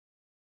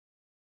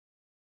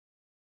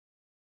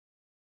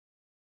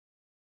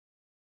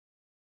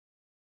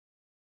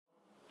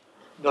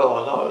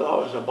No, that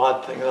was a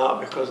bad thing, that,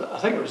 because I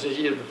think it was the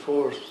year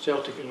before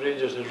Celtic and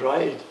Rangers had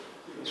ride.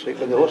 It's like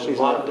when the horses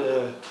banned,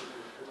 I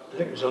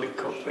think it was a League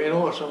Cup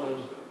final or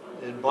something.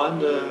 They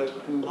banned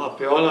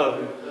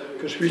Lapiona,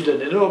 because we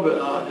didn't know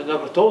about that. They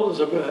never told us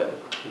about it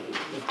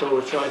until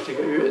we tried to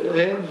get out at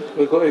the end.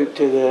 We got out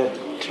to the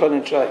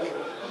running track,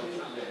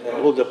 and a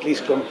load of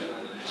police come,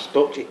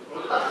 stopped you.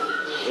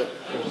 Yeah.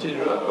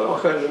 I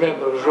can't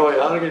remember, it was Roy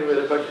arguing with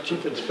the big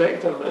chief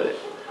inspector, but it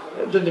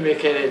didn't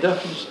make any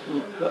difference.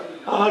 But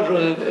I had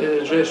run into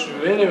his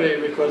restroom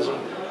anyway because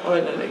I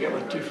went in to get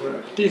my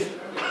teeth.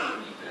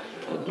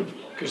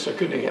 Because I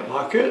couldn't get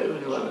back out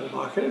when I went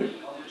back out.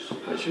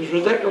 Which was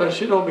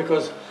ridiculous, you know,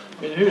 because,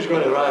 I mean, who's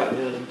going to riot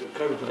in the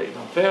crowd like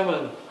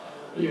Dunfermline?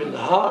 Even the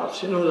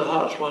Hearts, you know, the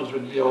Hearts ones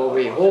would be all the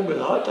way home at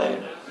that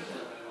time.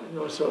 You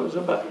know, so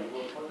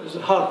it was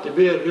hard to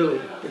bear, really,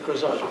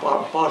 because that's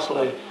part and parcel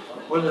of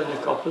winning the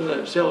cup, isn't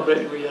it?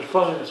 Celebrating with your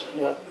fans.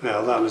 Yeah.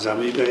 Well, that was a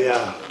wee bit,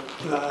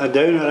 a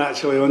downer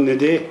actually on the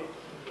day.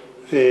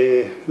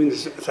 I mean,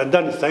 it's a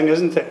done thing,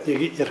 isn't it? You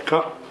get your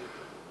cup.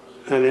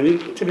 And I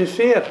mean, to be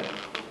fair,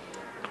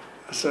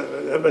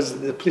 it was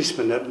the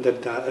policeman that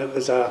did that. There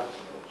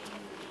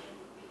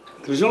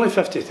was only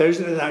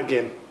 50,000 in that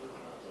game.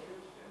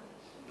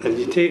 And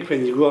you take,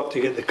 when you go up to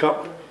get the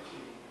cup,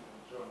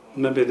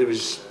 maybe there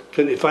was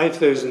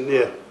 25,000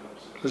 there,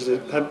 because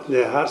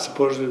the Hearts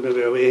supporters would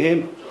maybe away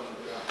home.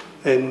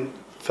 And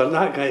for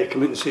that guy to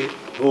come out and say,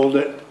 hold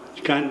it,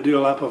 you can't do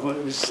a lap of it,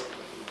 it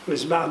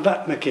was a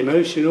bit Mickey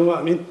Mouse, you know what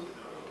I mean?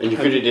 And you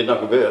could have did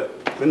nothing about it?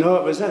 No,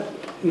 it was it.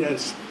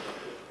 Yes.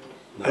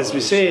 As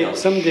we say,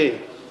 someday,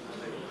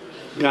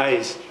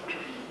 guys,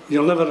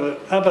 you'll never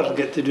ever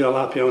get to do a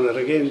lap of honour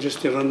again,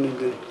 just to run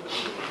and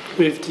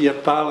wave to your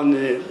pal in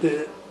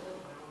the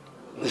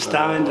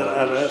stand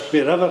or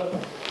wherever.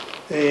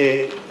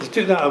 They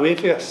took that away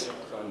from us.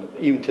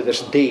 Even to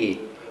this day,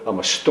 I'm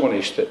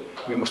astonished that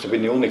we must have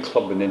been the only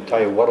club in the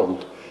entire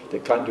world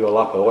that can't do a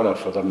lap of honour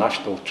for their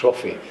national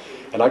trophy.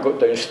 And I got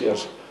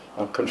downstairs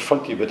and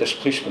confronted with this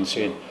policeman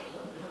saying,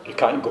 you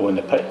can't go on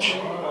the pitch,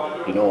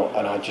 you know,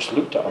 and I just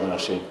looked at him and I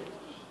said,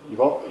 you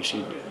what? He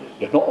said,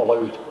 you're not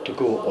allowed to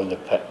go on the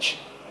pitch.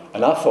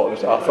 And I thought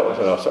it was a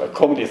sort of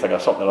comedy thing or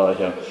something like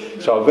that.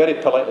 So I very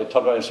politely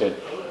turned around and said,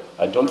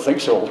 I don't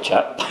think so, old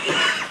chap.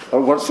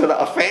 Or words to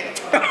that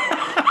effect.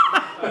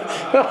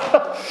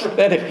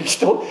 Anyway, he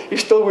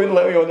still wouldn't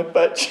let me on the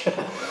pitch.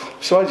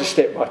 So I just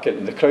stepped back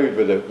into the crowd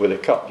with the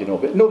cup, you know,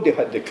 but nobody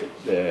had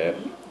the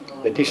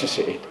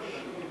decency to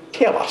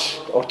tell us,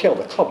 or tell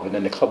the club, and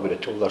then the club would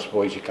have told us,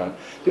 boys, you can't.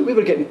 But we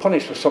were getting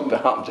punished for something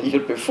that happened the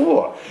year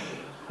before,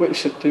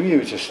 which to me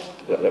was just,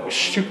 that was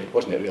stupid,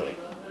 wasn't it really?